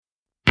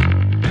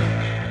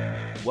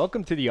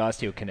Welcome to the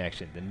Osteo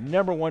Connection, the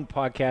 #1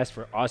 podcast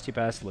for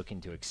osteopaths looking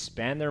to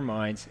expand their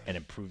minds and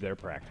improve their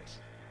practice.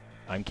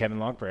 I'm Kevin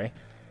Lockbray.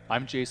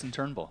 I'm Jason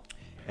Turnbull.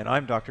 And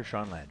I'm Dr.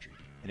 Sean Landry.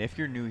 And if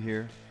you're new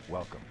here,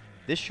 welcome.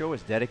 This show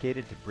is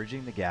dedicated to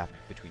bridging the gap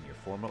between your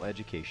formal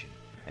education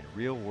and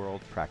real-world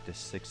practice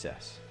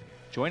success.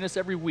 Join us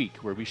every week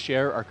where we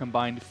share our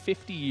combined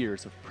 50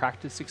 years of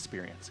practice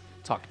experience,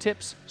 talk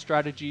tips,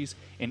 strategies,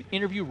 and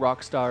interview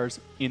rock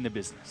stars in the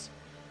business.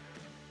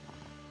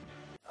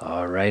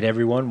 All right,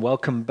 everyone,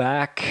 welcome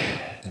back.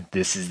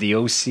 This is the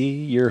OC,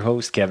 your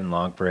host, Kevin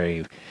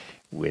Lockbray,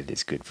 with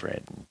his good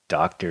friend,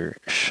 Dr.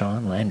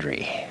 Sean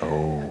Landry.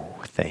 Oh,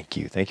 thank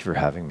you. Thank you for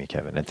having me,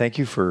 Kevin. And thank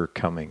you for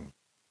coming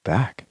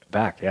back.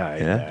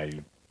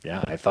 I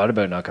thought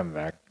about not coming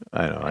back.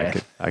 I know.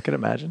 I could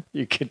imagine.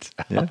 You could.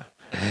 Yeah.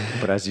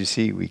 But as you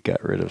see, we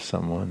got rid of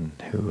someone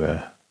who,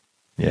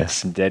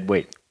 Some dead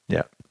weight.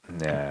 Yeah.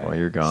 While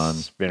you're gone.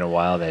 It's been a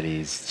while that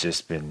he's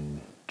just been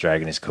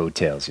dragging his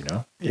coattails, you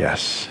know?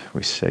 Yes.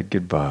 We said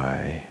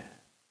goodbye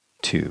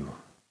to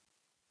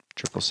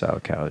triple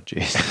sauerkraut.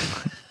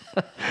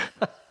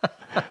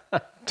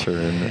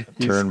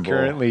 Turnbull.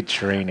 Currently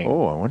training.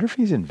 Oh, I wonder if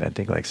he's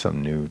inventing like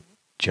some new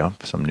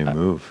jump, some new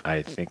move.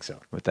 I think so.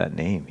 With that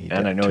name.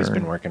 And I know he's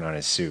been working on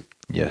his suit.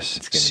 Yes.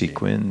 It's gonna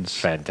Sequins. be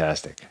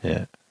fantastic.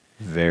 Yeah.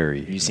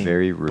 Very, Have you seen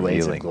very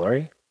Blades revealing. of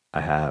Glory? I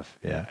have.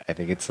 Yeah. I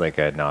think it's like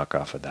a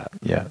knockoff of that.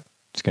 Yeah.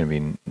 It's going to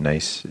be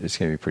nice. It's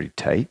going to be pretty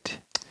tight.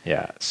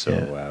 Yeah.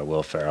 So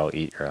Will Ferrell,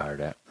 eat your heart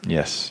out.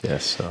 Yes.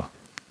 So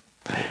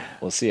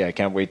We'll see. I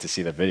can't wait to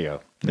see the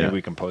video. Maybe Yeah.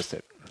 we can post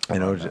it. I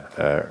know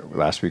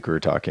last week we were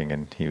talking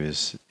and he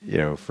was,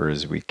 for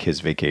his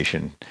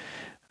vacation,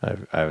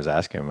 I was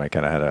asking him, I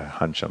kind of had a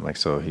hunch. I'm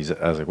like, I was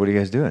like, what are you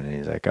guys doing? And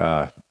he's like,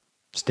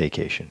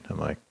 staycation. I'm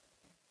like,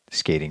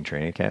 skating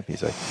training camp?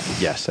 He's like,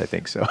 yes, I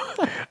think so.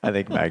 I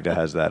think Magda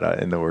has that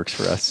in the works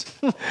for us.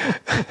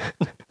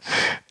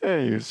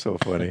 Hey, you're so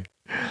funny.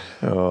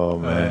 Oh,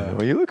 man.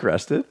 Well, you look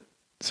rested.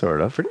 Sort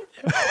of.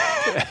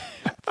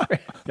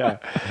 Yeah.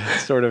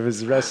 Sort of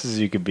as rested as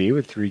you could be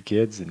with 3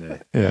 kids.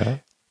 Yeah.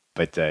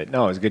 But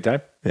no, it was a good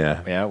time.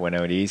 Yeah. Yeah. Went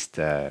out east,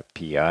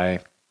 PEI,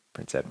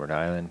 Prince Edward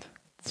Island.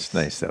 It's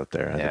nice out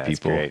there. Yeah, the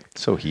people, it's great.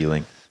 So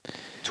healing.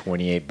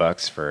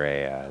 $28 for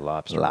a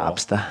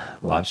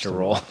lobster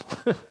roll.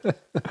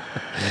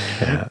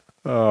 Yeah.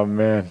 Oh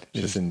man,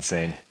 just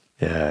insane.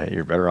 Yeah,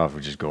 you're better off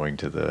with just going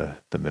to the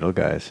middle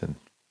guys and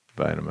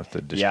buying them at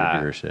the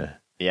distributors.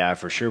 Yeah,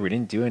 for sure. We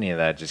didn't do any of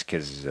that just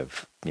because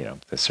of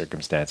the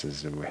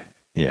circumstances. We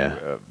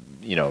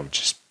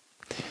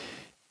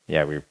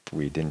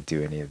didn't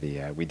do any of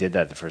the. We did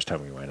that the first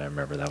time we went. I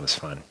remember that was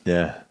fun.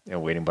 Yeah.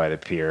 Waiting by the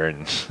pier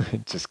and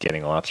just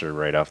getting lobster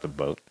right off the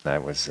boat.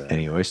 That was.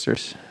 Any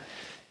oysters?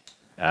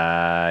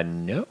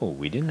 No,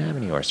 we didn't have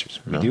any oysters.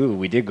 No?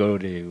 We did go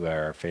to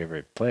our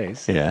favorite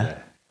place. Yeah.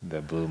 The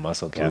Blue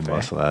Mussel Cafe. Blue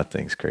Mussel, that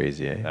thing's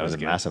crazy. Eh? That was a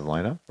good. Massive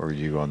lineup, or did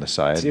you go on the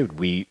side? Dude,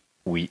 we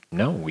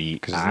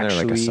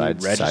actually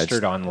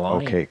registered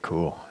online. Okay,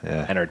 cool.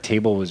 Yeah. And our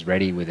table was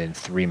ready within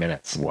 3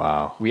 minutes.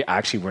 Wow. We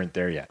actually weren't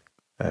there yet.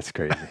 That's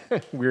crazy.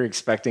 We were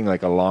expecting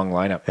like a long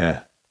lineup.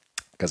 Yeah.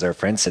 Because our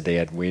friends said they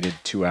had waited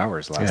 2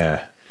 hours last time.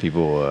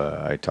 People,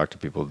 I talked to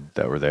people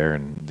that were there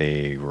and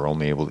they were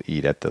only able to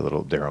eat at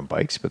they're on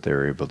bikes, but they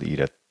were able to eat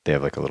they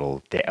have like a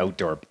little the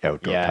outdoor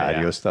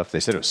patio stuff.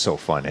 They said it was so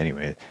fun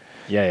anyway.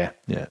 Yeah.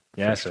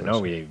 So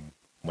we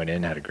went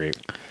in, had a great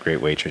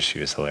waitress. She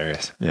was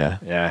hilarious. Yeah.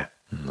 Yeah.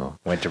 No.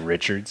 Went to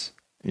Richards.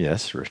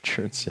 Yes,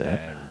 Richards. Yeah.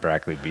 And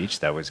Brackley Beach.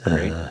 That was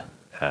great. It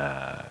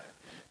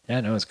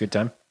was a good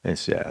time.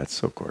 It's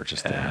so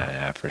gorgeous there.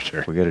 Yeah, for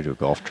sure. We got to do a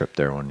golf trip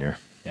there one year.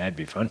 Yeah, it'd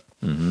be fun.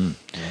 Mm-hmm.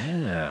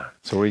 Yeah.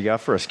 So what do you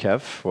got for us,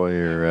 Kev? While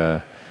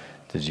you're,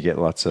 did you get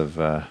lots of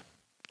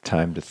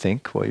time to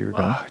think while you were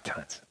gone? Oh,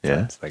 tons.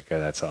 Yeah. Like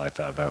that's all I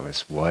thought about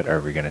was what are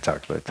we going to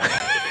talk about today?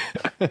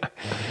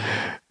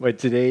 But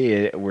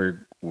today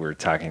we're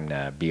talking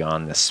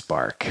beyond the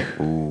spark.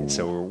 Ooh.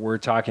 So we're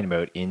talking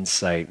about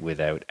insight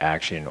without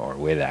action or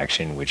with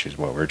action, which is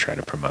what we're trying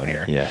to promote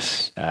here.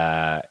 Yes.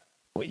 So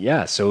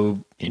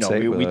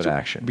without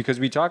action, because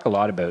we talk a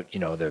lot about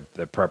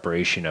the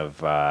preparation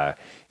of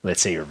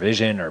let's say your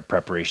vision or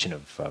preparation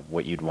of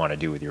what you'd want to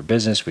do with your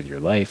business, with your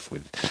life,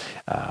 with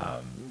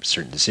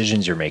certain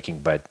decisions you're making,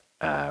 but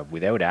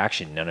without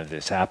action, none of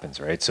this happens,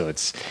 right? So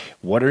it's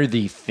what are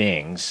the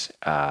things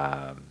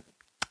that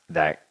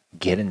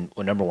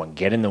number one,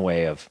 get in the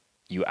way of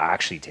you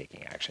actually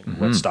taking action?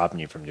 Mm-hmm. What's stopping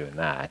you from doing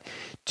that?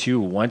 2,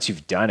 once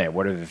you've done it,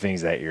 what are the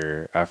things that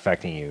are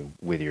affecting you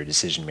with your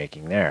decision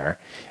making there?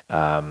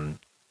 Whether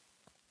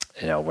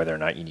or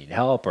not you need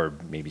help or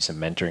maybe some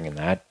mentoring in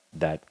that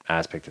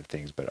aspect of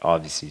things, but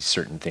obviously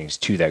certain things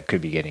too that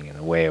could be getting in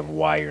the way of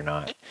why you're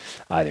not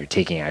either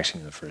taking action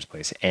in the first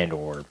place and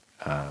or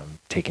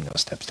taking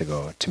those steps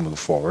to move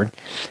forward.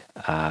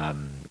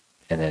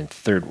 And then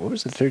third, what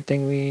was the third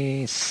thing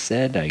we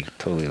said? I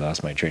totally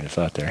lost my train of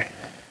thought there.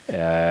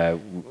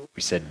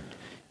 We said,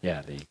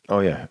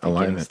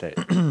 alignment.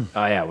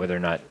 whether or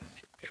not,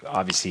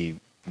 obviously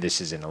this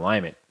is in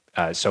alignment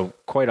So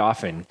quite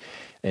often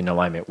in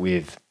alignment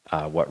with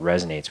what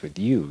resonates with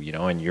you,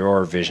 and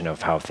your vision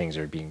of how things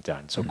are being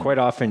done. So quite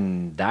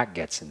often that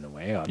gets in the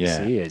way,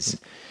 obviously, is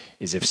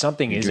if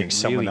something You're isn't doing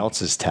someone really,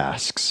 else's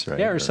tasks, right?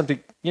 yeah, or something,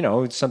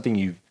 it's something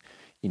you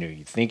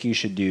think you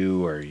should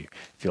do or you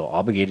feel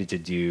obligated to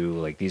do.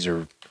 Like these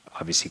are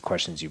obviously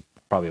questions you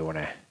probably want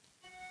to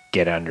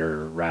get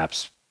under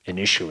wraps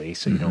initially,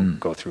 so you don't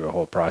go through a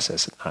whole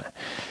process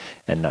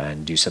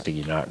and do something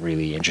you're not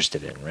really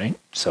interested in, right?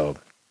 So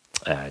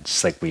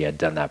just like we had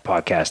done that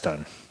podcast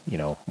on,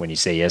 when you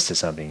say yes to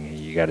something,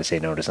 you got to say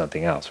no to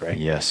something else, right?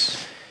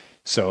 Yes.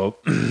 So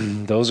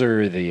those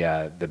are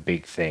the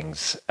big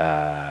things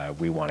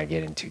we want to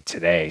get into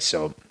today.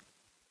 So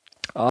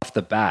off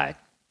the bat,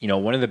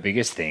 one of the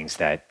biggest things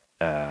that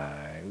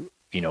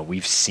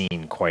we've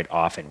seen quite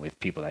often with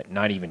people, that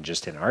not even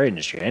just in our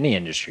industry, any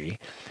industry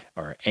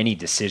or any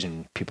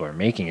decision people are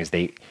making, is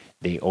they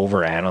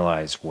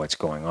overanalyze what's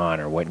going on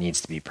or what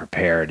needs to be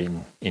prepared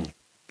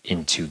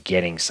into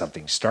getting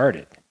something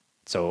started.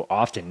 So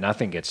often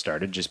nothing gets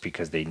started just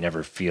because they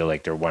never feel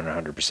like they're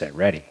 100%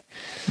 ready.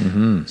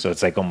 So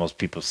it's like almost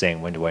people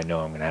saying, when do I know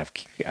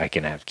I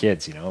can have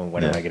kids?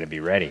 When am I going to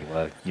be ready?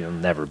 Well, you'll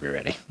never be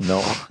ready.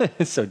 No.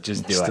 So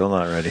just do it. Still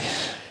not ready.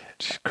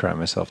 Just cry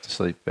myself to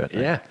sleep.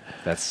 Yeah,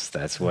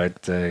 that's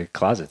what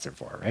closets are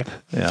for, right?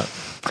 Yeah.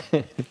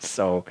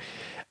 So,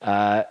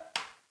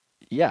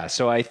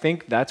 so I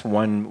think that's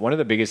one of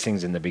the biggest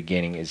things in the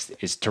beginning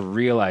is to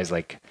realize,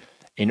 like,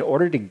 in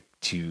order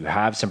to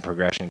have some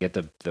progression, get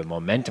the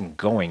momentum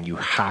going, you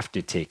have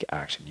to take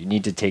action. You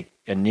need to take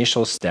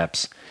initial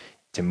steps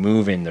to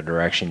move in the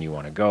direction you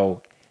want to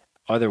go.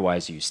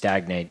 Otherwise, you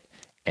stagnate,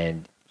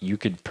 and you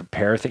could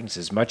prepare things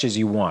as much as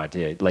you want.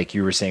 Like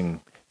you were saying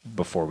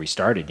before we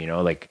started,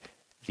 like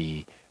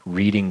the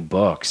reading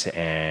books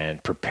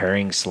and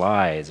preparing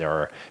slides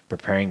or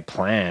preparing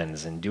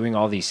plans and doing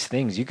all these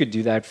things. You could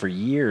do that for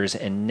years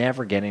and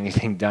never get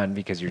anything done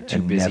because you're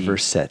too busy. Never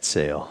set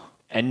sail.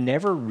 And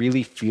never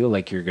really feel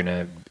like you're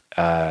going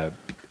to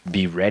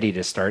be ready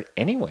to start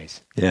anyways.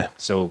 Yeah.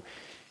 So,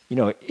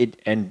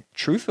 and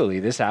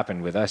truthfully, this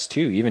happened with us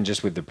too, even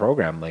just with the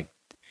program. Like,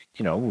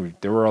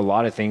 there were a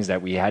lot of things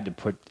that we had to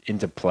put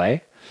into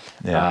play,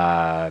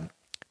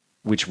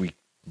 which we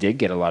did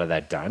get a lot of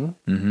that done.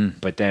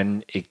 But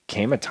then it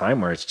came a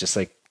time where it's just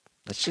like,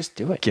 let's just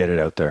do it. Get it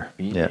out there.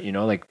 We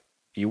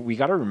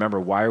got to remember,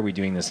 why are we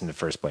doing this in the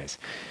first place?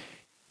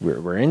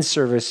 We're in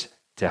service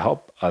to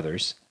help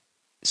others.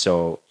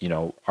 So,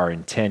 our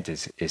intent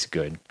is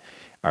good.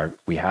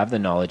 We have the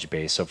knowledge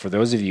base. So for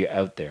those of you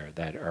out there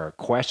that are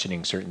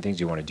questioning certain things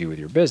you want to do with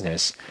your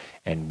business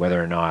and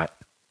whether or not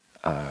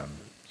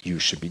you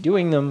should be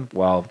doing them,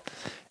 well,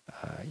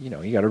 you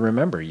got to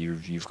remember,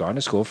 you've gone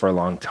to school for a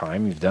long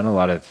time. You've done a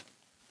lot of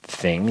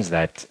things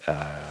that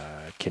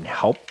can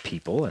help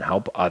people and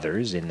help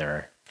others in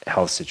their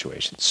health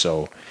situations.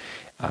 So,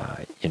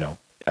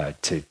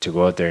 to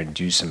go out there and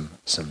do some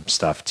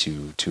stuff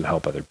to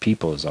help other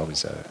people is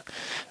always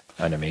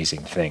an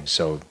amazing thing.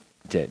 So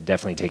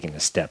definitely taking the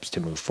steps to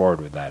move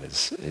forward with that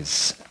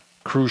is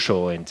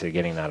crucial into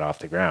getting that off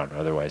the ground.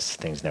 Otherwise,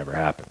 things never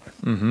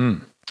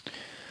happen.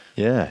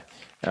 Yeah.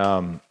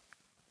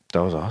 That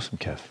was awesome,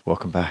 Kev.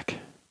 Welcome back.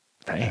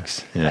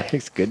 Thanks. Yeah.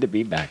 It's good to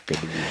be back.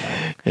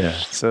 Yeah.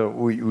 So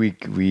we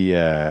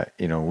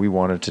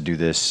wanted to do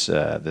this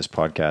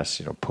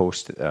podcast,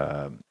 post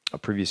a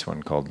previous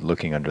one called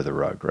Looking Under the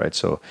Rug, right?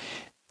 So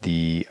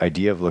the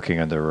idea of looking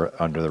under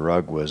the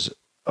rug was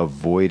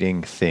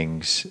avoiding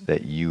things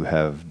that you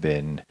have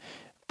been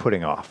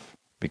putting off,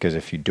 because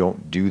if you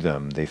don't do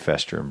them, they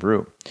fester and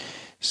brew.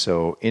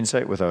 So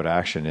insight without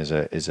action is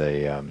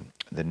the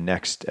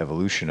next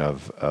evolution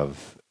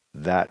of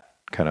that,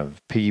 kind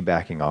of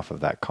piggybacking off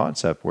of that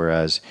concept.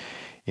 Whereas,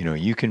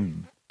 you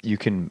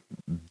can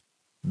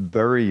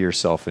bury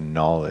yourself in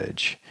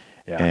knowledge,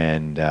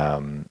 and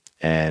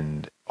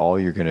all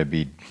you're going to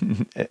be,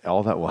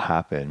 all that will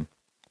happen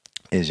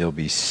is you'll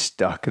be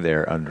stuck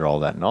there under all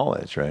that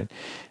knowledge, right?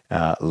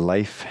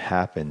 Life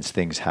happens,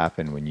 things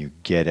happen when you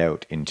get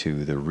out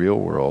into the real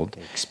world,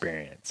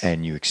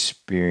 and you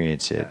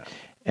experience it.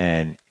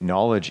 And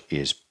knowledge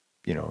is,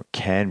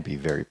 can be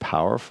very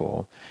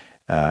powerful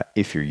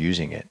if you're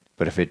using it.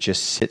 But if it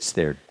just sits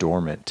there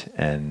dormant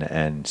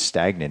and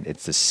stagnant,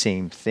 it's the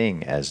same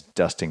thing as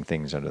dusting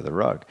things under the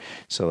rug.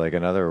 So like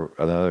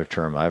another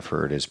term I've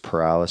heard is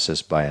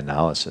paralysis by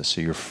analysis. So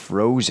you're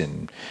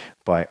frozen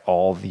by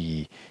all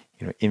the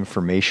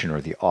information or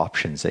the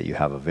options that you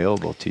have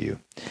available to you.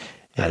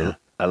 And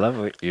I love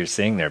what you're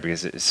saying there,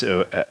 because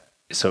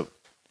so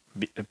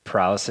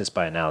paralysis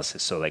by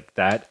analysis. So like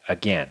that,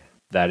 again,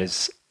 that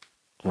is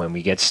when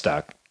we get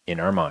stuck in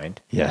our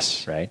mind.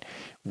 Yes. Right?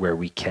 Where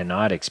we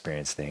cannot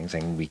experience things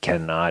and we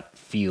cannot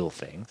feel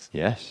things.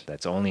 Yes.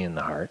 That's only in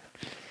the heart.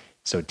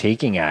 So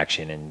taking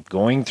action and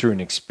going through an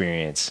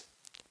experience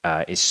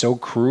is so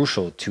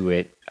crucial to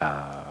it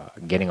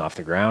getting off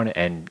the ground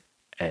and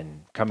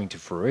and coming to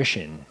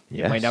fruition,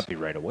 Yes. it might not be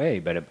right away,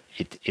 but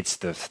it's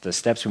the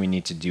steps we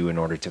need to do in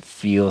order to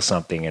feel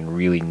something and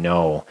really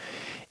know,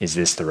 is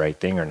this the right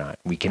thing or not?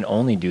 We can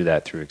only do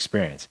that through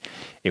experience.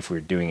 If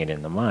we're doing it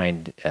in the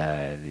mind,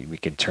 we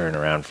could turn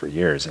around for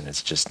years, and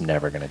it's just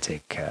never going to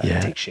take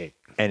shape.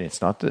 And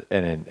it's not to,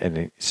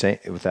 and say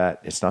with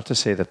that, it's not to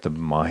say that the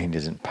mind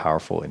isn't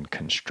powerful in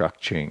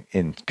constructing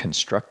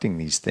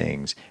these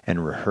things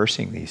and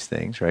rehearsing these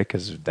things, right?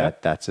 Because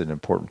that's an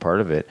important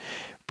part of it.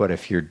 But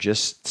if you're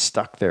just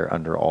stuck there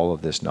under all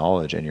of this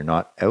knowledge and you're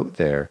not out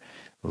there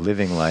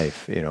living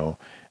life, meeting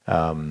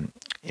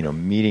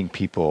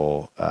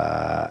people,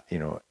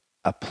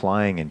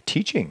 applying and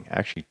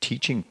actually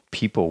teaching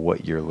people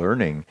what you're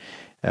learning,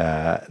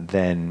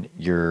 then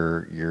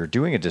you're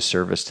doing a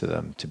disservice to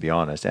them, to be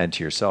honest, and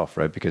to yourself,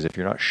 right? Because if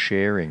you're not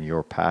sharing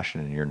your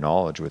passion and your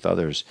knowledge with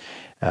others,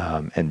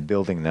 and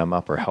building them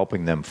up or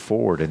helping them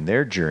forward in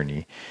their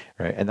journey,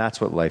 right? And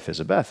that's what life is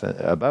about,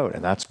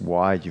 and that's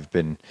why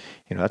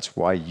that's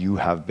why you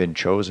have been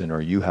chosen, or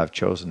you have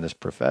chosen this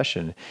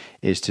profession,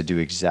 is to do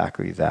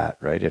exactly that,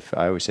 right? If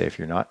I always say, if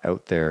you're not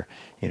out there,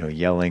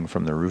 yelling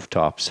from the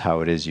rooftops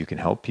how it is you can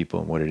help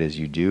people and what it is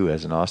you do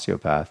as an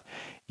osteopath,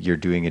 you're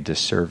doing a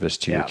disservice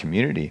to your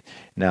community.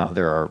 Now,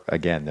 there are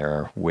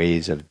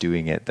ways of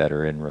doing it that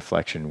are in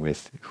reflection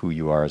with who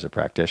you are as a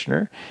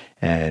practitioner,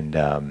 and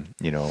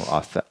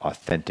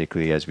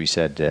authentically, as we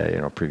said,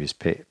 previous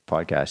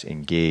podcast,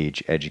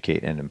 engage,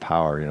 educate, and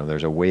empower.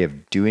 There's a way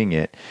of doing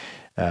it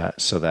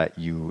so that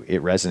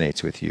it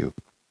resonates with you,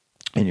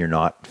 and you're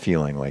not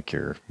feeling like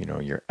you're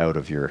out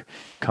of your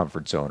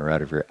comfort zone or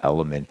out of your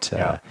element.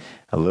 A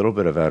little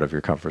bit of out of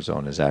your comfort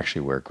zone is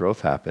actually where growth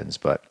happens,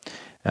 but.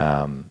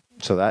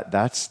 So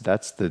that's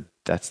the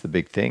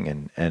big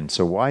thing. And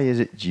so why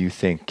is it, do you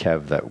think,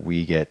 Kev, that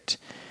we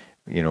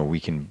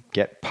can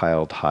get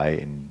piled high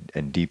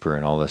and deeper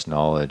in all this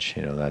knowledge?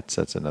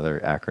 That's another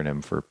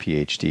acronym for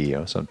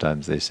PhD.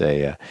 Sometimes they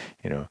say, a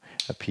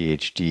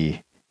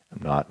PhD.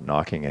 I'm not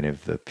knocking any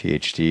of the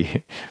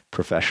PhD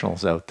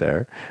professionals out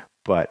there,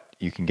 but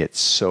you can get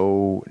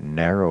so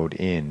narrowed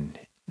in,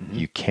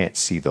 you can't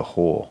see the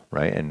whole,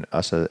 right? And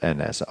us,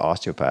 and as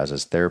osteopaths,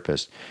 as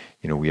therapists,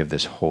 we have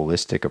this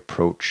holistic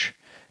approach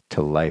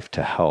to life,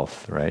 to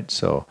health, right?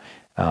 So,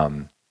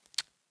 why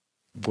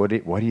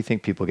do you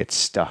think people get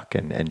stuck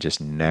and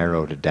just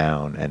narrowed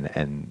down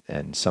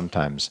and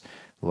sometimes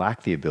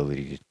lack the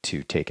ability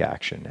to take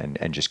action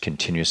and just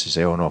continuously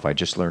say, oh no, if I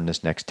just learn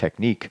this next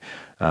technique,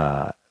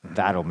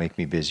 that'll make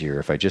me busier.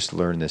 If I just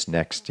learn this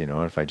next,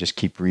 if I just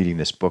keep reading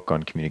this book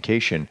on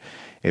communication,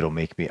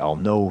 I'll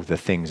know the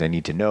things I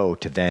need to know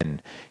to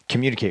then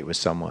communicate with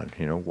someone.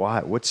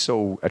 What's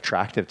so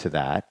attractive to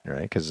that,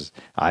 right? Because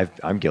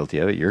I'm guilty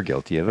of it. You're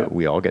guilty of it.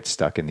 We all get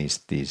stuck in these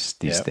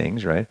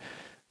things, right?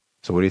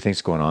 So what do you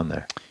think's going on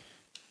there?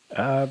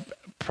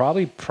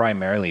 Probably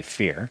primarily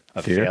fear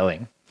of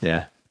failing.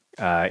 Yeah.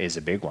 Is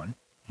a big one.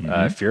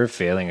 Fear of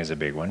failing is a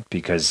big one,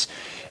 because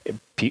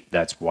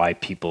that's why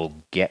people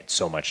get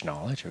so much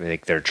knowledge.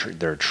 Like they're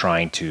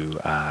trying to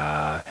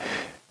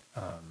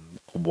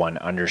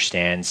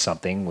understand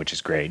something, which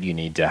is great. You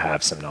need to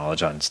have some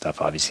knowledge on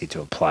stuff, obviously,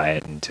 to apply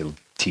it and to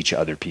teach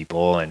other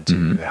people and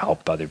to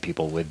help other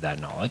people with that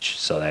knowledge.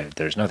 So that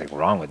there's nothing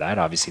wrong with that.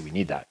 Obviously, we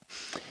need that.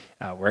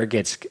 Where it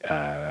gets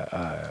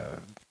to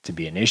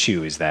be an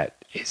issue is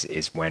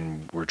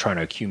when we're trying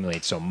to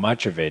accumulate so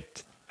much of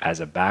it as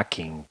a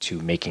backing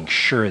to making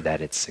sure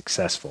that it's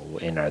successful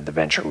in the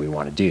venture we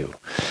want to do.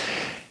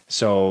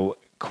 So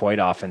quite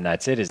often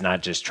that's it, is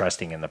not just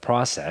trusting in the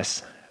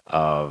process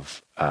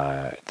of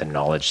the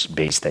knowledge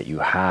base that you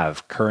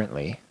have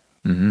currently,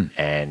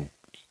 and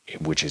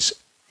which is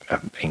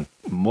in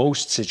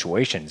most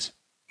situations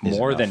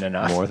more than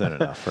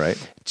enough, right?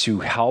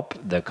 To help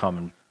the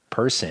common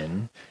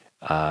person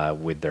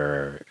with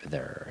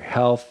their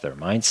health, their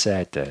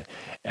mindset,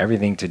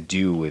 everything to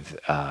do with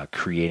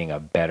creating a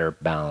better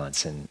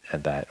balance and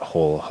that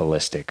whole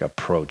holistic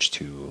approach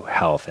to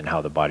health and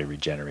how the body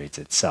regenerates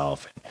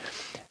itself,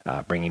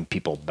 and bringing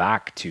people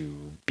back to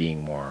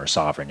being more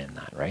sovereign in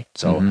that, right?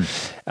 So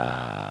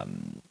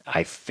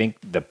I think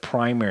the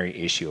primary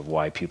issue of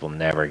why people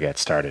never get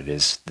started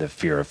is the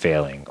fear of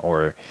failing,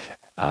 or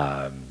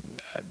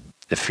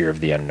the fear of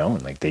the unknown.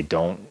 Like they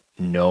don't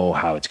know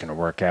how it's going to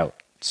work out.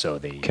 So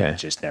they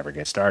just never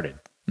get started.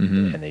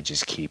 And they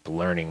just keep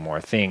learning more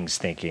things,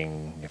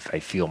 thinking if I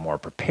feel more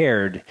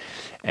prepared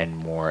and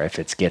more, if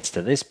it gets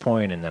to this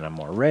point and then I'm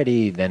more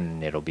ready,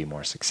 then it'll be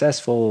more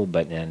successful.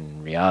 But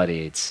in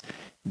reality,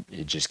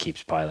 it just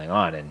keeps piling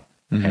on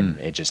and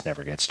it just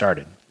never gets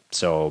started.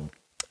 So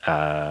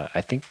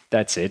I think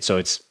that's it. So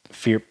it's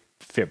fear,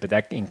 but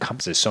that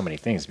encompasses so many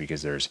things,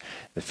 because there's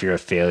the fear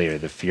of failure,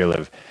 the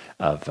fear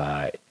of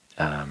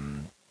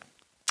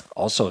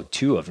also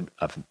too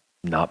of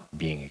not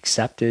being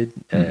accepted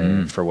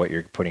for what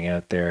you're putting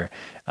out there.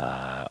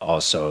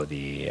 Also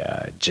the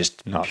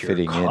just not pure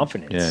fitting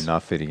confidence. in. Yeah,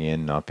 not fitting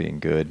in, not being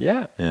good.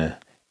 Yeah. Yeah.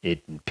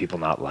 People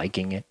not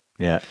liking it.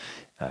 Yeah.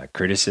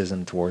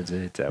 Criticism towards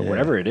it,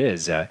 whatever it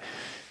is.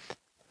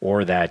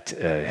 or that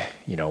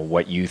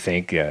what you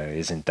think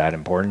isn't that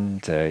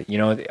important.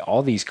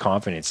 All these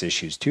confidence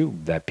issues too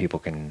that people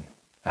can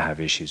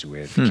have issues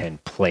with can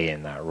play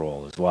in that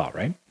role as well,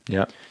 right?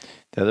 Yeah.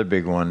 The other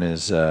big one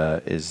is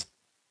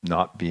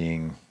not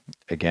being,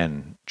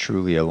 again,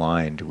 truly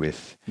aligned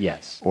with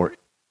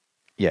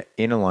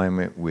in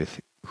alignment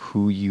with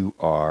who you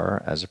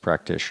are as a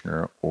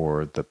practitioner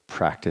or the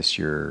practice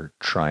you're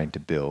trying to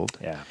build.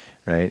 Yeah.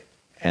 Right.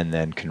 And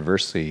then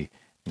conversely,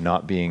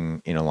 not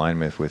being in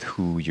alignment with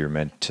who you're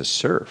meant to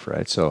serve.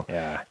 Right. So,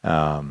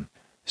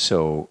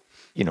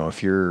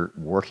 if you're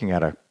working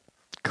at a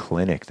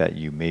clinic that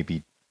you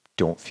maybe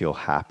don't feel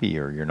happy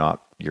or you're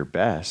not your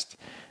best,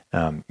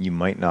 you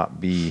might not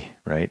be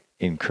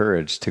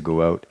encouraged to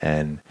go out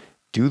and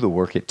do the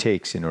work it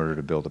takes in order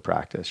to build a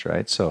practice,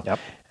 right? So,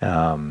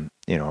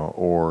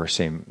 or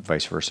same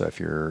vice versa. If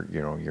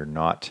you're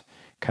not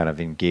kind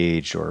of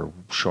engaged or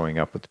showing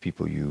up with the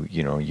people you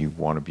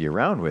want to be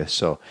around with.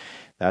 So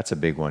that's a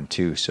big one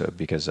too. So,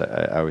 because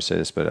I always say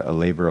this, but a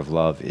labor of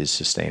love is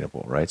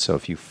sustainable, right? So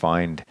if you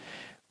find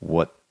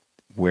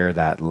where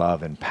that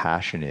love and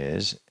passion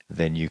is,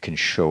 then you can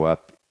show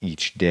up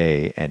each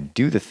day and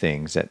do the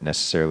things that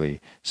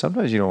necessarily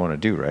sometimes you don't want to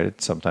do, right?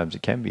 Sometimes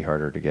it can be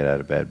harder to get out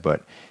of bed,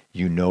 but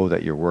you know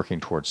that you're working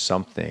towards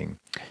something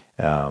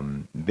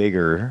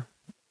bigger.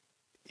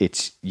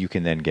 You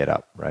can then get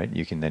up, right?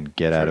 You can then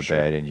get out of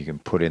bed and you can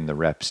put in the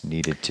reps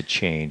needed to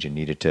change and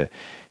needed to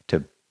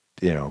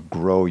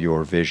grow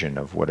your vision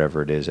of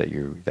whatever it is that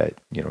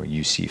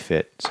you see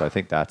fit. So I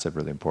think that's a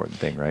really important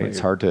thing, right? It's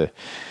hard to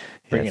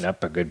bringing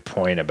up a good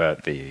point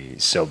about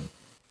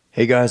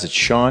Hey guys, it's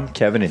Sean,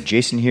 Kevin, and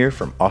Jason here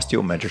from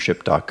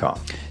osteomentorship.com.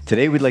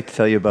 Today we'd like to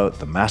tell you about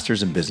the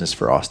Masters in Business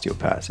for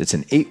Osteopaths. It's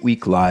an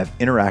 8-week live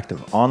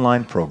interactive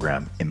online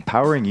program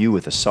empowering you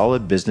with a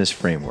solid business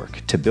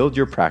framework to build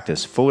your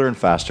practice fuller and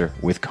faster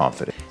with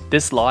confidence.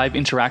 This live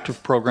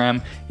interactive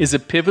program is a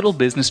pivotal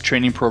business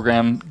training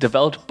program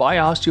developed by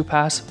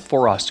osteopaths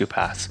for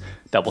osteopaths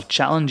that will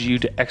challenge you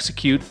to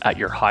execute at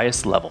your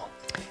highest level.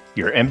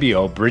 Your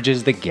MBO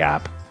bridges the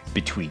gap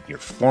between your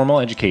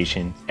formal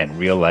education and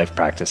real-life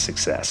practice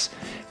success.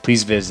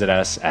 Please visit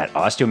us at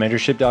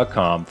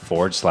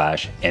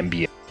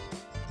osteomentorship.com/MBA.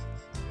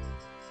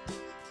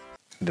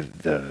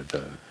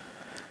 The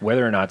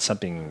whether or not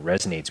something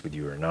resonates with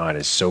you or not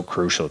is so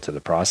crucial to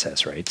the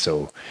process, right?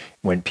 So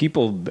when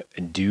people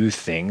do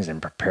things and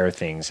prepare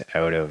things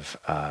out of,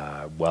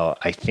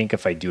 I think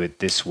if I do it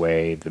this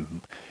way,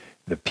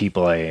 the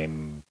people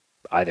I'm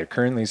either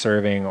currently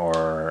serving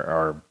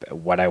or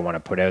what I want to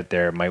put out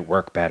there might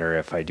work better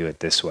if I do it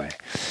this way,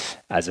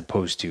 as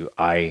opposed to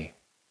I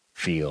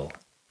feel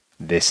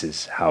this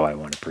is how I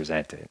want to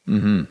present it,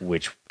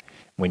 which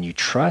when you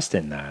trust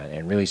in that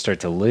and really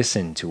start to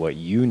listen to what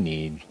you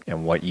need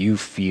and what you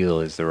feel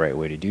is the right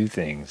way to do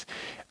things,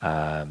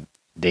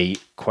 they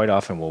quite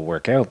often will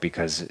work out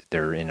because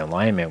they're in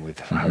alignment with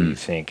how you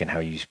think and how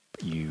you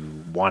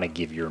want to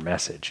give your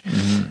message.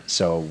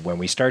 So when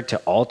we start to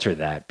alter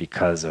that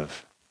because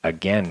of,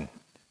 again,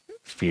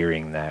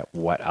 fearing that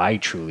what I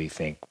truly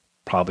think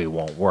probably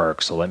won't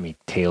work, so let me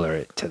tailor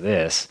it to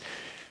this,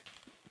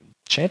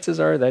 chances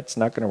are that's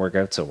not going to work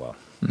out so well.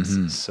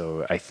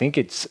 So I think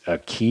it's a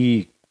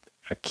key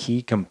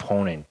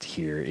component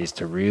here is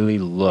to really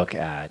look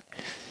at,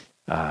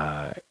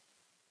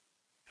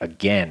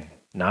 again,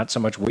 not so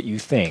much what you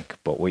think,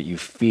 but what you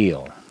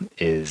feel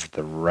is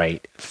the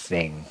right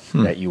thing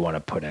that you want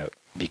to put out.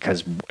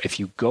 Because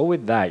if you go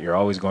with that, you're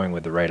always going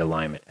with the right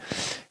alignment.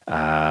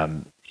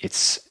 And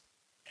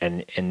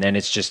then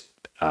it's just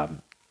what's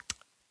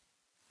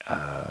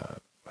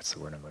the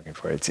word I'm looking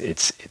for?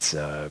 It's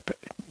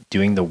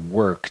doing the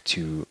work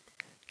to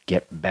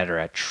get better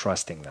at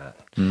trusting that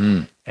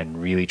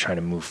and really trying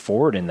to move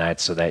forward in that,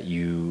 so that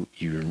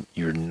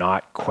you're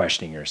not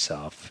questioning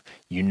yourself.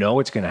 You know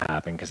it's going to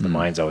happen because the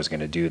mind's always going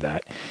to do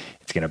that.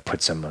 It's going to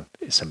put some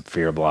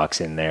fear blocks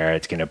in there.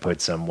 It's going to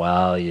put some,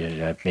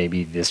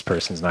 maybe this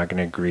person's not going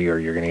to agree, or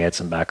you're going to get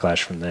some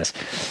backlash from this.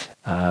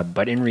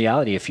 But in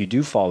reality, if you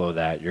do follow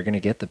that, you're going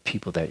to get the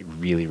people that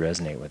really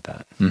resonate with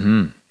that.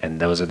 And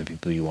those are the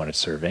people you want to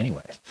serve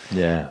anyway.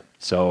 Yeah.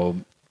 So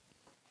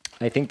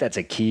I think that's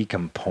a key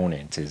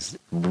component, is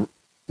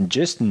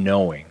just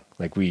knowing,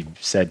 like we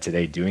said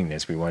today doing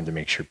this, we wanted to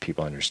make sure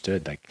people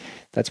understood, like,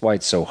 that's why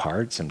it's so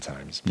hard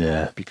sometimes.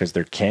 Yeah. Because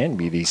there can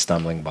be these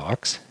stumbling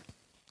blocks.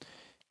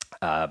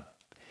 And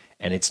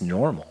it's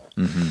normal.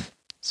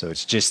 So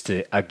it's just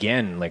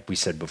again, like we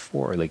said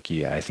before,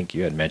 I think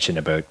you had mentioned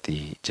about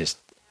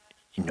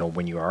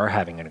when you are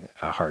having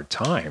a hard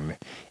time,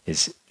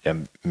 is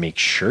make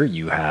sure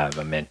you have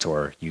a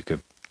mentor you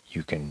can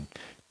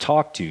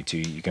talk to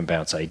you can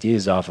bounce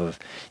ideas off of,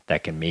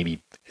 that can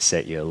maybe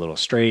set you a little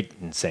straight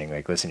and saying,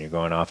 like, listen, you're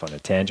going off on a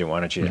tangent.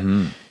 Why don't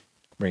you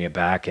bring it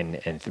back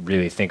and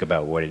really think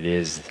about what it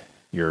is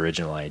your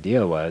original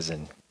idea was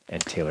and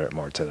tailor it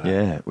more to that.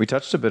 Yeah. We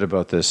touched a bit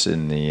about this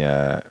in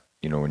the,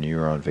 when you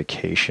were on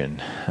vacation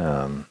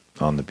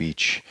on the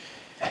beach.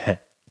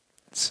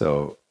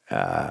 So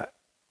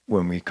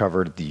when we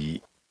covered the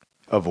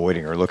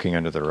avoiding or looking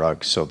under the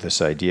rug. So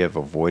this idea of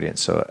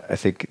avoidance. So I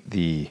think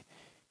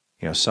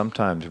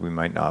sometimes we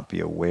might not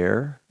be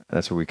aware.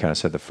 That's what we kind of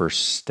said. The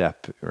first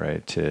step,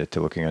 right, to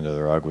looking under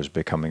the rug was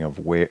becoming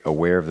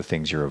aware of the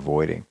things you're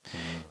avoiding.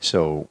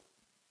 So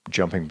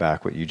jumping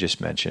back, what you just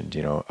mentioned,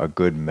 a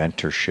good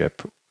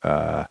mentorship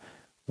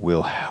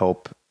will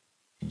help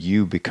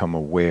you become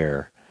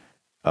aware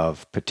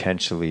of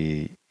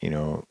potentially,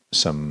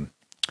 some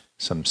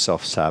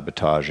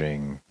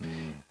self-sabotaging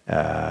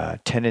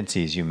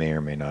tendencies you may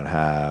or may not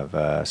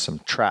have, some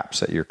traps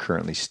that you're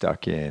currently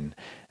stuck in,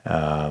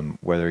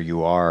 whether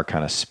you are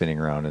kind of spinning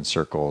around in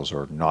circles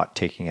or not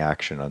taking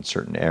action on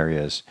certain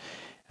areas.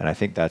 And I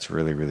think that's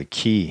really, really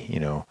key.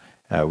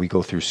 We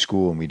go through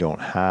school and we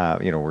don't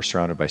have, we're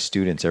surrounded by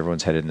students.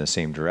 Everyone's headed in the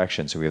same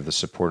direction. So we have the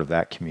support of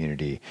that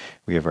community.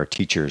 We have our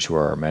teachers who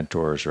are our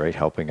mentors, right?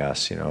 Helping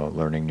us,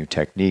 learning new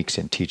techniques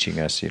and teaching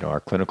us, our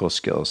clinical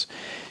skills.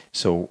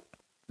 So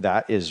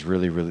that is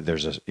really, really,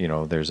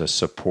 there's a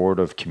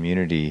supportive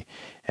community,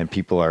 and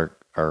people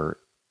are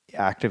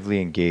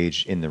actively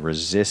engaged in the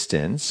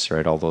resistance,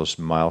 right? All those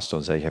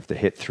milestones that you have to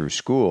hit through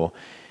school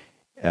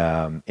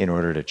in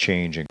order to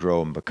change and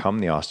grow and become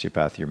the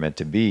osteopath you're meant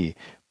to be.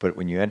 But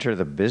when you enter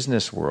the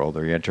business world,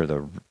 or you enter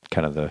the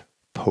kind of the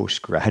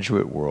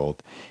postgraduate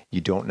world,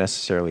 you don't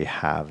necessarily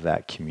have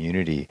that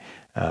community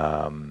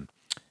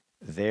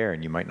there,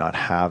 and you might not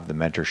have the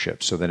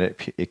mentorship. So then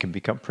it can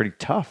become pretty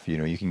tough.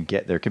 You can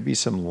there could be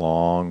some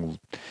long.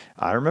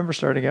 I remember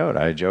starting out.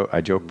 I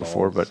joked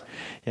before, but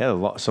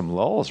yeah, some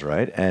lulls,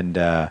 right? And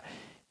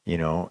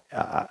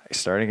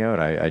starting out,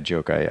 I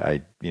joke.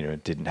 I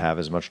didn't have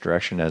as much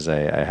direction as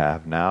I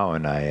have now,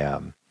 and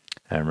I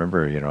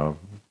remember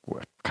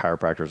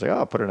chiropractor was like,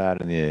 "Oh, put an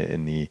ad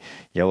in the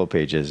yellow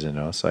pages,"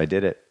 So I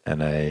did it,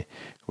 and I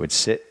would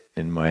sit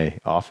in my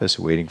office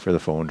waiting for the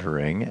phone to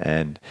ring,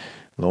 and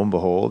lo and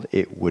behold,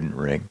 it wouldn't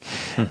ring.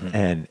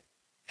 And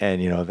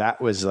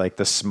that was like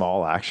the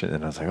small action.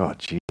 And I was like, oh,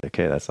 gee,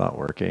 okay, that's not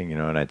working,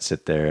 and I'd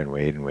sit there and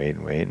wait.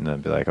 And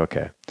I'd be like,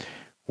 okay,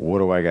 what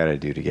do I got to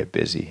do to get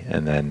busy?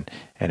 And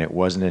it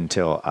wasn't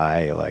until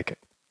I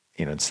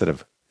instead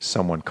of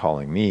someone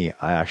calling me,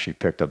 I actually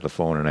picked up the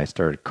phone and I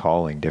started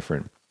calling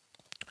different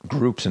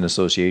groups and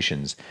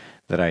associations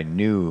that I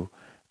knew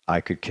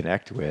I could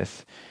connect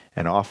with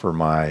and offer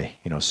my,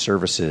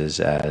 services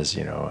as,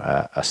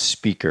 a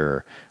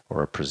speaker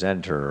or a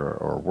presenter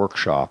or a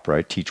workshop,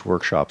 right? Teach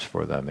workshops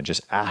for them, and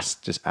just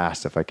asked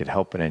if I could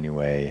help in any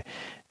way.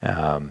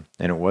 And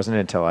it wasn't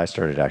until I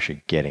started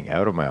actually getting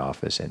out of my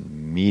office and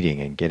meeting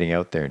and getting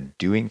out there and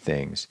doing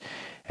things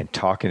and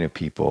talking to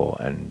people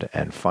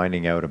and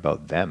finding out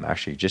about them,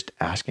 actually just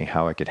asking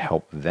how I could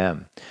help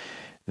them,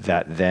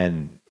 that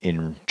then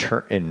in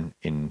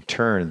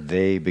turn,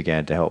 they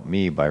began to help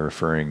me by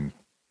referring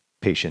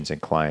patients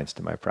and clients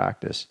to my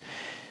practice.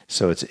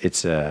 So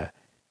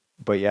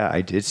but yeah, I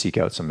did seek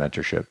out some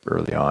mentorship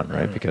early on,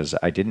 right? Because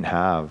I didn't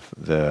have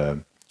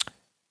the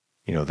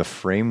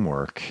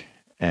framework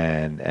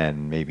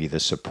and maybe the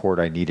support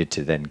I needed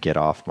to then get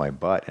off my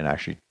butt and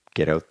actually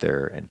get out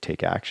there and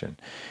take action.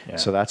 Yeah.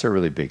 So that's a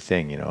really big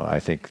thing. I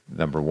think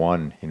number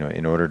one,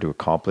 in order to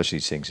accomplish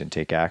these things and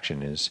take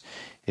action is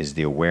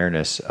the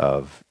awareness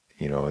of,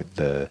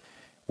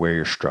 where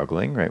you're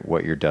struggling, right?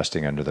 What you're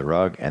dusting under the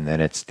rug. And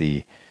then it's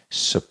the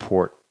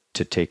support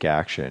to take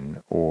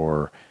action,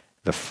 or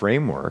the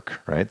framework,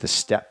 right? The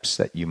steps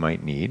that you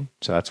might need.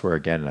 So that's where,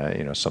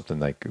 again, something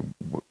like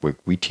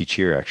we teach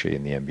here actually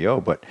in the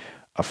MBO, but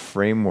a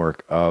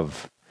framework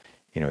of,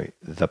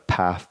 the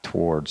path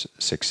towards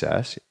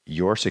success,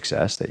 your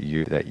success that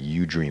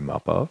you dream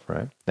up of,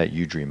 right? That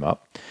you dream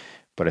up.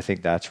 But I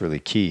think that's really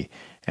key.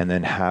 And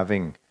then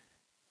having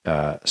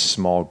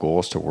small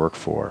goals to work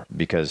for,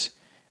 because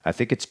I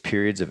think it's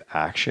periods of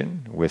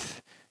action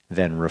with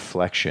then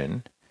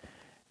reflection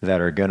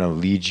that are going to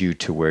lead you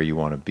to where you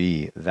want to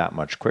be that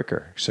much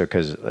quicker. So,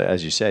 because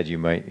as you said, you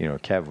might,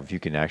 Kev, if you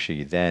can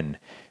actually then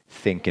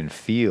think and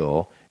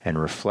feel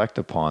and reflect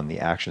upon the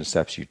action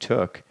steps you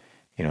took,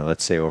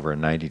 let's say over a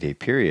 90-day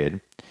period,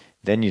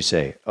 then you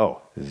say,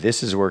 oh,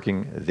 this is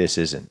working, this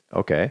isn't.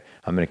 Okay,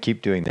 I'm going to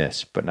keep doing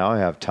this, but now I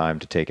have time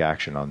to take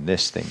action on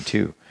this thing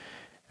too.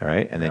 All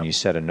right. And then you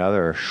set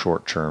another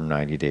short-term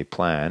 90-day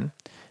plan,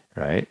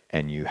 right?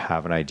 And you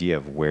have an idea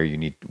of where you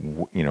need,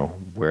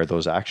 where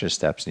those action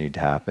steps need to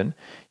happen.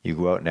 You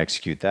go out and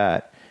execute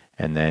that.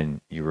 And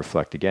then you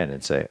reflect again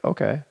and say,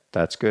 okay,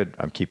 that's good.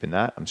 I'm keeping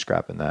that. I'm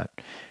scrapping that.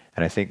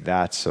 And I think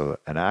that's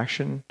an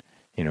action,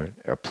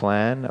 a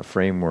plan, a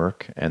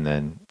framework, and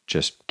then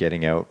just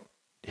getting out,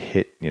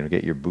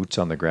 get your boots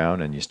on the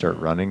ground and you start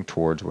running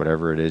towards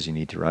whatever it is you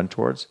need to run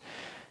towards.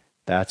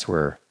 That's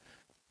where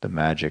the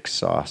magic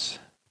sauce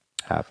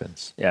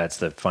happens. Yeah, it's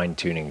the fine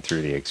tuning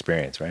through the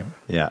experience, right?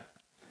 Yeah.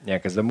 Yeah,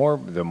 because the more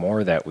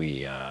that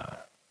we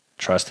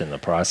trust in the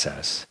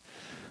process,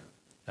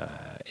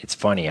 it's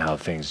funny how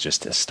things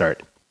just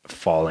start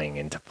falling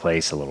into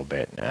place a little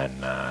bit,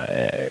 and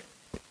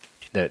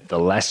the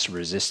less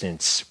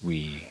resistance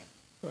we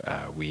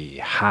we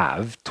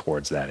have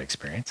towards that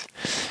experience,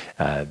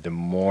 the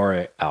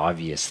more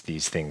obvious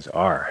these things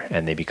are,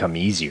 and they become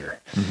easier.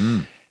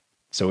 Mm-hmm.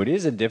 So it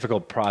is a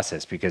difficult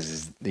process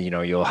because,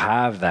 you'll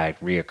have that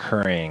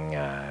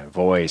reoccurring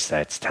voice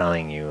that's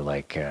telling you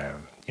like,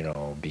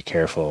 be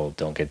careful,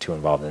 don't get too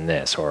involved in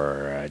this,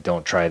 or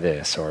don't try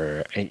this,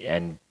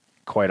 and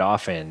quite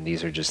often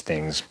these are just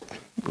things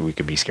we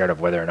could be scared of,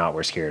 whether or not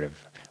we're scared of,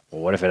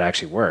 well, what if it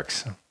actually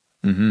works?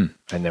 Mm-hmm.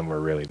 And then we're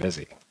really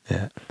busy.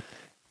 Yeah.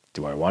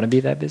 Do I want to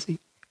be that busy?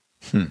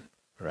 Right.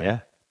 Yeah.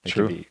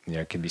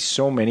 It can be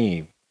so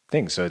many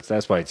things. So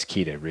that's why it's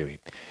key to really,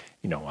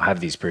 have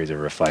these periods of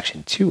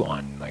reflection too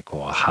on like,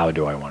 well, how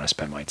do I want to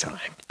spend my time?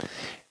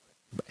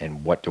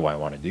 And what do I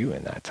want to do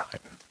in that time?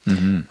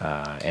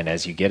 Mm-hmm. And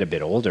as you get a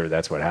bit older,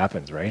 that's what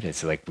happens, right?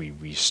 It's like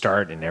we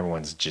start and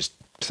everyone's just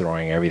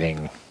throwing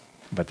everything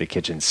but the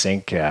kitchen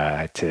sink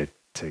to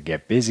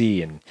get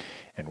busy and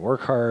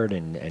work hard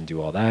and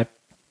do all that.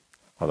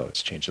 Although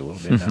it's changed a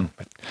little bit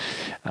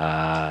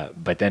now,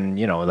 but then,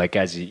 like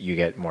as you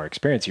get more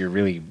experience, you're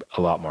really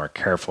a lot more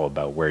careful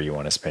about where you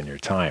want to spend your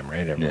time,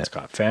 right? Everyone's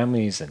got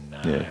families and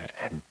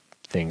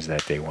things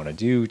that they want to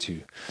do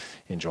to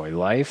enjoy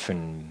life.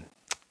 And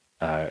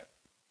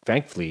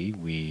thankfully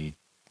we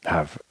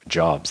have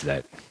jobs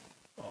that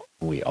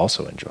we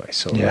also enjoy.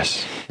 So,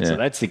 so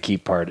that's the key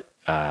part.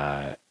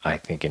 I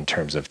think in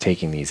terms of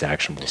taking these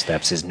actionable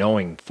steps is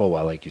knowing full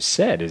well, like you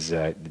said, is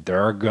there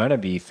are going to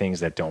be things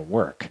that don't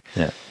work.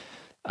 Yeah.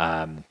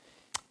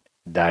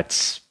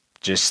 That's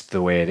just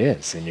the way it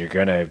is. And you're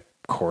going to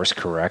course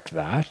correct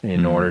that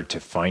in order to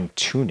fine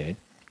tune it.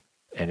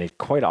 And it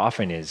quite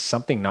often is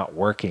something not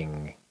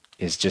working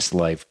is just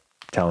life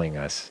telling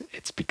us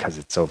it's because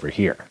it's over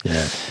here.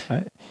 Yeah.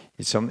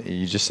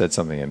 You just said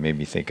something that made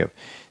me think of,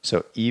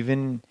 so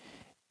even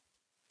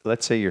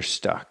let's say you're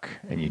stuck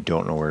and you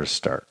don't know where to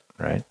start,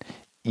 right?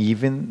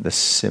 Even the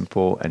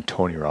simple, and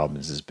Tony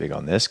Robbins is big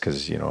on this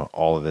because,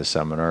 all of his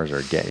seminars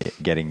are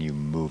getting you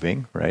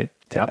moving, right?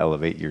 To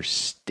elevate your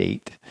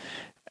state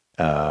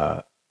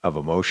of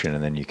emotion.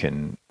 And then you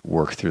can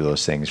work through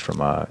those things from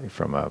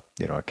a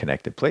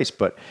connected place.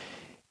 But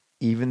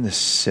even the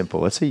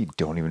simple, let's say you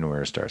don't even know where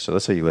to start. So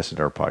let's say you listen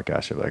to our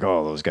podcast. You're like,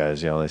 oh, those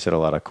guys, they said a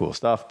lot of cool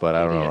stuff, but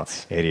I don't know.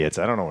 Idiots.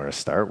 I don't know where to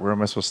start. Where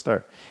am I supposed to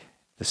start?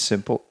 The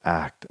simple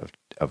act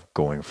of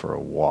going for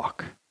a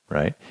walk,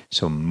 right?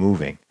 So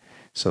moving.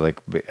 So like,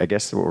 I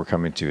guess what we're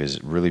coming to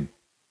is really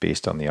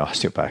based on the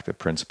osteopathic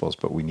principles,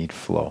 but we need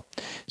flow.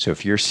 So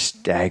if you're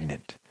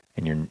stagnant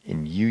and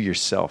you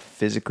yourself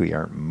physically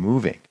aren't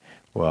moving,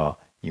 well,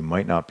 you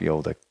might not be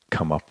able to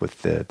come up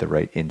with the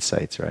right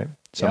insights, right?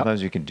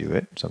 Sometimes you can do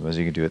it. Sometimes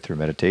you can do it through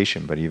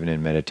meditation, but even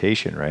in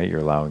meditation, right, you're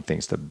allowing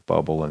things to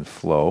bubble and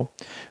flow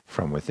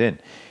from within.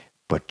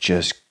 But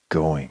just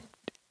going,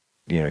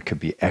 it could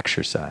be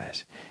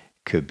exercise,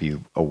 could be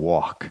a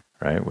walk,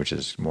 right, which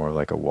is more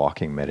like a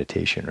walking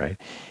meditation, right?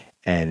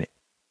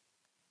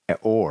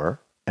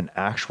 Or an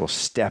actual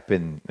step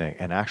in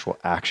an actual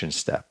action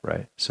step,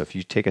 right? So if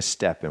you take a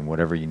step in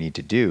whatever you need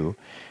to do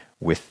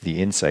with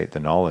the insight, the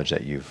knowledge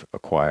that you've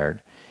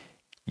acquired,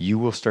 you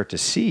will start to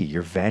see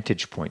your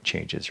vantage point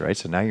changes, right?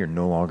 So now you're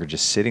no longer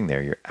just sitting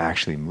there, you're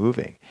actually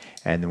moving.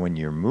 And when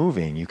you're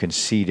moving, you can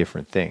see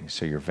different things.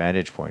 So your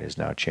vantage point is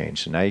now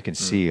changed. So now you can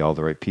see all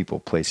the right people,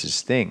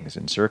 places, things,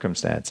 and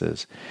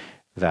circumstances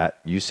that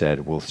you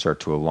said will start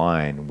to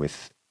align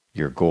with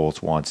your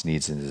goals, wants,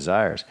 needs, and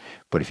desires.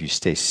 But if you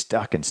stay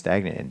stuck and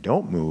stagnant and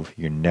don't move,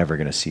 you're never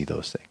going to see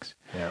those things,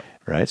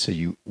 right?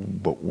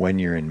 But when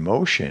you're in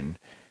motion,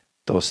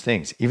 those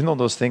things, even though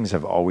those things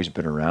have always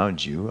been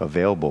around you,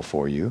 available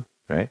for you,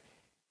 right?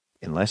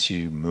 Unless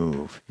you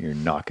move, you're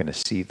not going to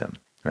see them,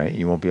 right?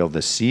 You won't be able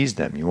to seize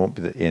them. You won't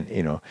be,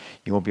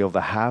 you won't be able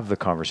to have the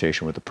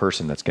conversation with the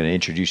person that's going to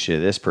introduce you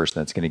to this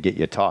person that's going to get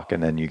you a talk,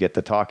 and then you get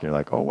the talk, and you're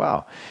like, oh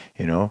wow,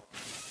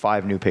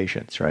 5 new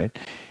patients, right?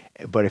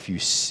 But if you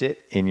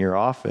sit in your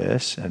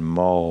office and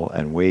mull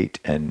and wait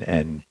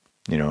and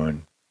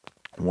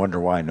wonder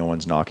why no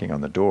one's knocking on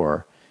the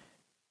door,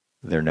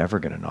 they're never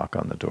going to knock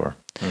on the door.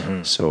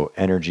 Mm-hmm. So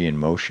energy in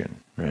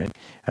motion, right?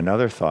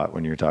 Another thought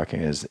when you're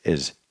talking is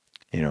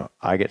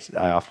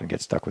I often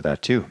get stuck with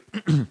that too.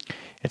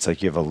 It's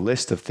like you have a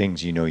list of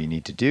things you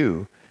need to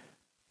do.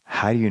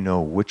 How do you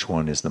know which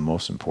one is the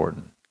most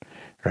important,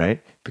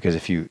 right? Because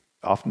if you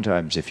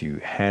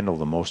handle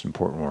the most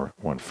important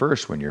one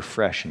first when you're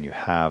fresh and you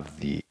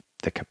have the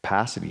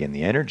capacity and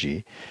the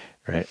energy,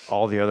 right?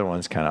 All the other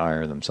ones kind of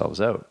iron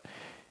themselves out.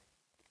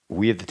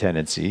 We have the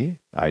tendency,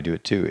 I do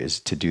it too, is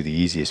to do the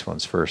easiest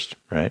ones first,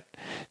 right?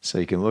 So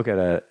you can look at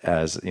it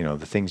as,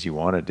 the things you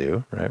want to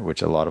do, right?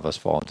 Which a lot of us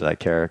fall into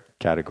that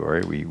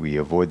category. We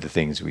avoid the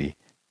things we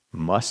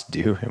must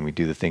do and we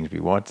do the things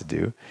we want to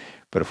do.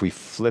 But if we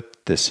flip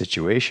this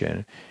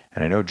situation,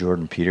 and I know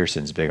Jordan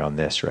Peterson's big on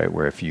this, right?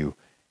 Where if you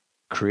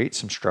create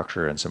some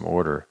structure and some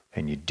order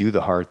and you do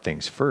the hard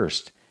things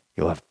first,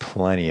 you'll have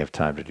plenty of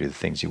time to do the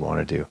things you want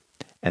to do.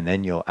 And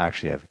then you'll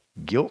actually have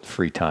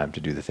guilt-free time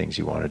to do the things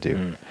you want to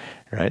do,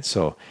 right?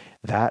 So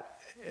that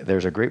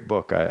there's a great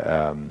book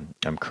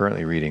I'm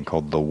currently reading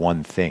called The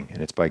One Thing,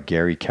 and it's by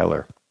Gary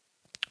Keller.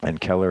 And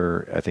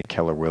Keller, I think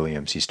Keller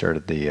Williams, he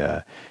started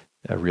a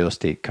real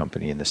estate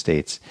company in the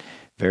States.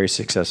 Very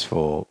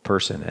successful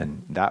person,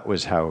 and that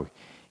was how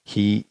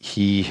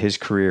his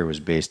career was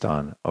based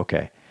on.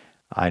 Okay,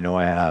 I know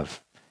I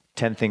have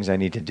 10 things I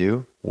need to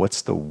do.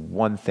 What's the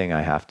one thing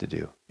I have to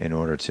do in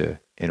order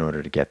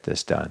to get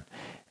this done?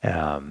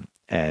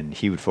 And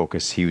he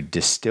would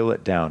distill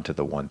it down to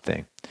the one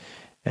thing,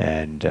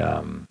 and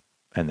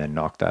then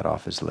knock that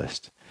off his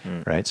list.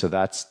 Right. So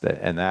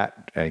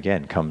that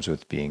again comes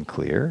with being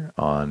clear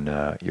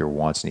on your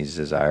wants, needs,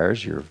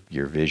 desires,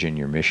 your vision,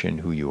 your mission,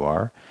 who you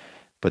are,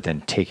 but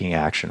then taking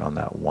action on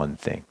that one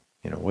thing.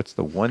 What's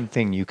the one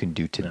thing you can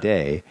do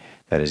today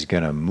that is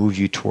going to move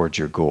you towards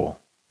your goal?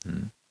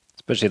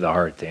 Especially the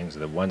hard things,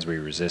 the ones we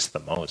resist the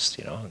most,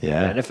 The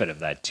benefit of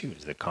that too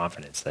is the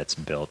confidence that's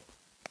built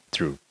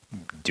through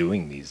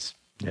doing these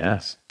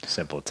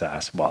simple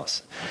tasks. Well,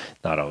 it's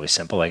not always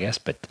simple, I guess,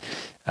 but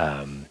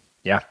I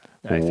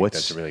think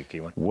that's a really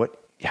key one.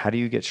 How do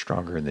you get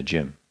stronger in the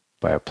gym?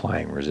 By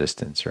applying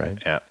resistance, right?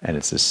 Yeah. And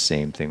it's the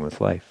same thing with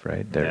life,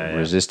 right?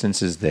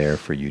 Resistance is there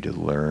for you to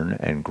learn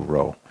and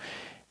grow.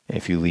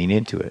 If you lean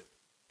into it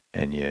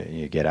and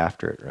you get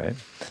after it, right?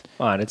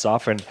 Well, and it's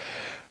often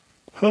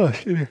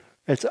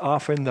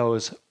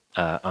those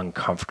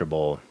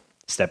uncomfortable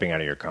stepping out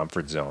of your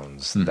comfort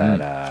zones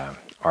that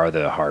are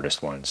the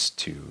hardest ones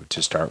to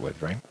start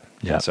with, right?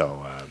 Yeah.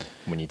 So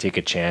when you take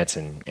a chance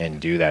and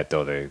do that,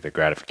 though, the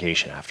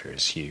gratification after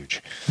is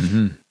huge.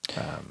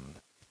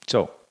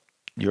 So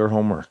your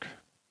homework,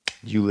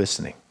 you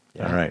listening.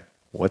 Yeah. All right.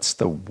 What's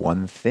the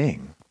one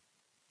thing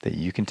that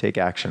you can take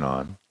action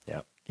on,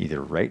 either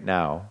right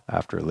now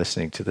after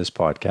listening to this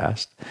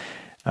podcast,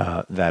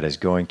 that is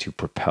going to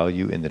propel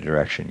you in the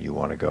direction you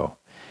want to go?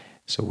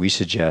 So we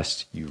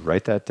suggest you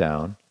write that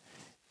down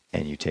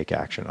and you take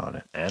action on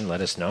it. And let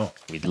us know.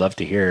 We'd love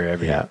to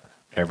hear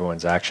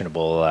everyone's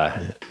actionable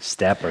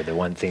step or the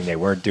one thing they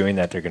weren't doing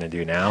that they're going to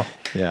do now.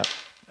 Yeah.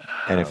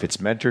 And if it's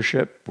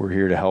mentorship, we're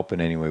here to help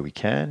in any way we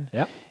can.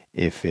 Yeah.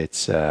 If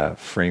it's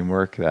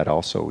framework, that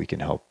also we can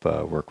help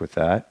work with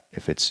that.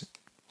 If it's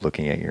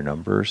looking at your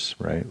numbers,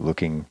 right?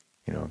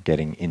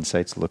 Getting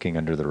insights, looking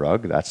under the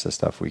rug, that's the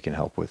stuff we can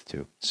help with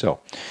too.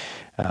 So,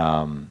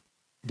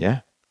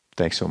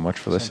 thanks so much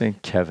for listening.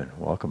 Kevin,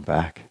 welcome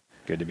back.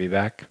 Good to be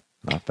back.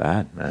 Not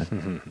bad,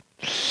 man.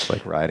 It's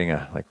like riding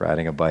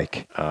a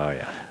bike. Oh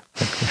yeah.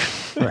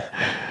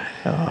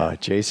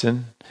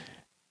 Jason,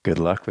 good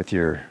luck with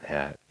your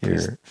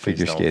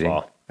figure skating.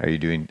 Fall. Are you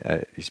doing?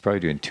 He's probably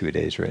doing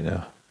 2-a-days right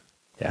now.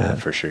 Yeah,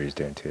 for sure. He's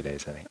doing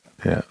 2-a-days, I think.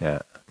 Yeah.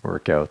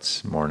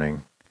 Workouts,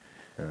 morning,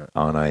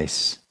 on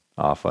ice,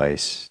 off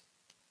ice,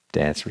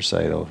 dance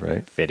recital,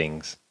 right?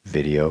 Fittings.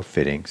 Video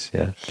fittings.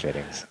 Yeah.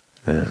 Fittings.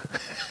 Yeah.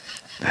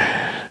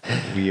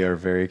 We are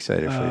very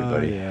excited for you,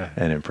 buddy,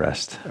 and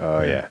impressed.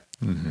 Oh, yeah.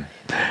 Mm-hmm.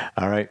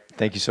 All right.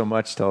 Thank you so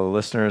much to all the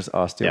listeners.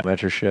 Osteo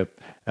Mentorship.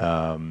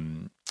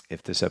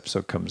 If this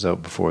episode comes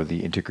out before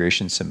the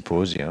Integration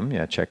Symposium,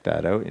 check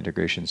that out.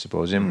 Integration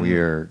Symposium. We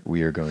are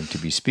going to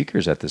be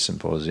speakers at the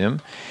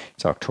symposium.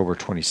 It's October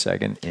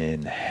 22nd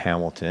in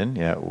Hamilton.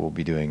 We'll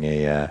be doing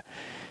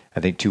I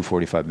think 2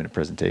 45-minute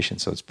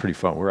presentations, so it's pretty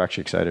fun. We're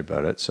actually excited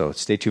about it. So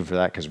stay tuned for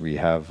that because we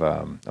have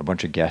a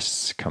bunch of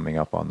guests coming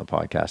up on the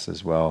podcast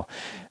as well.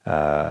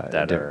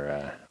 That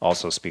are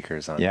also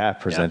speakers on.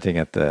 Presenting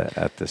at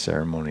the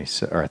ceremony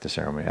or at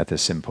the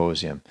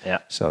symposium. Yeah.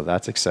 So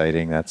that's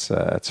exciting. That's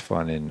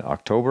fun in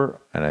October,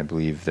 and I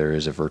believe there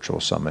is a virtual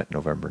summit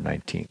November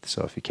 19th.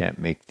 So if you can't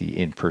make the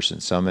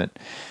in-person summit,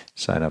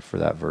 sign up for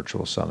that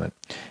virtual summit.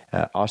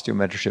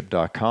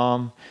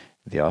 Osteomentorship.com,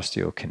 the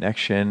Osteo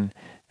Connection.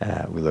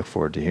 We look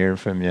forward to hearing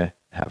from you.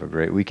 Have a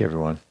great week,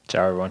 everyone.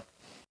 Ciao, everyone.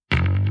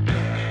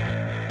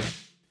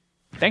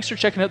 Thanks for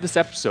checking out this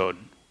episode.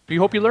 We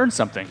hope you learned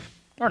something,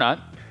 or not.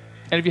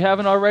 And if you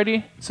haven't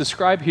already,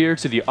 subscribe here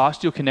to the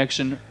Osteo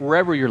Connection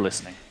wherever you're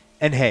listening.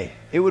 And hey,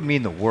 it would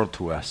mean the world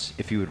to us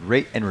if you would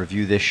rate and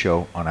review this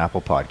show on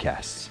Apple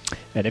Podcasts.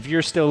 And if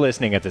you're still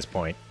listening at this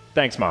point,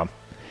 thanks, Mom.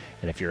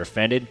 And if you're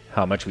offended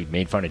how much we've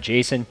made fun of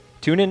Jason,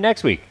 tune in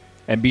next week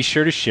and be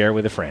sure to share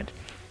with a friend.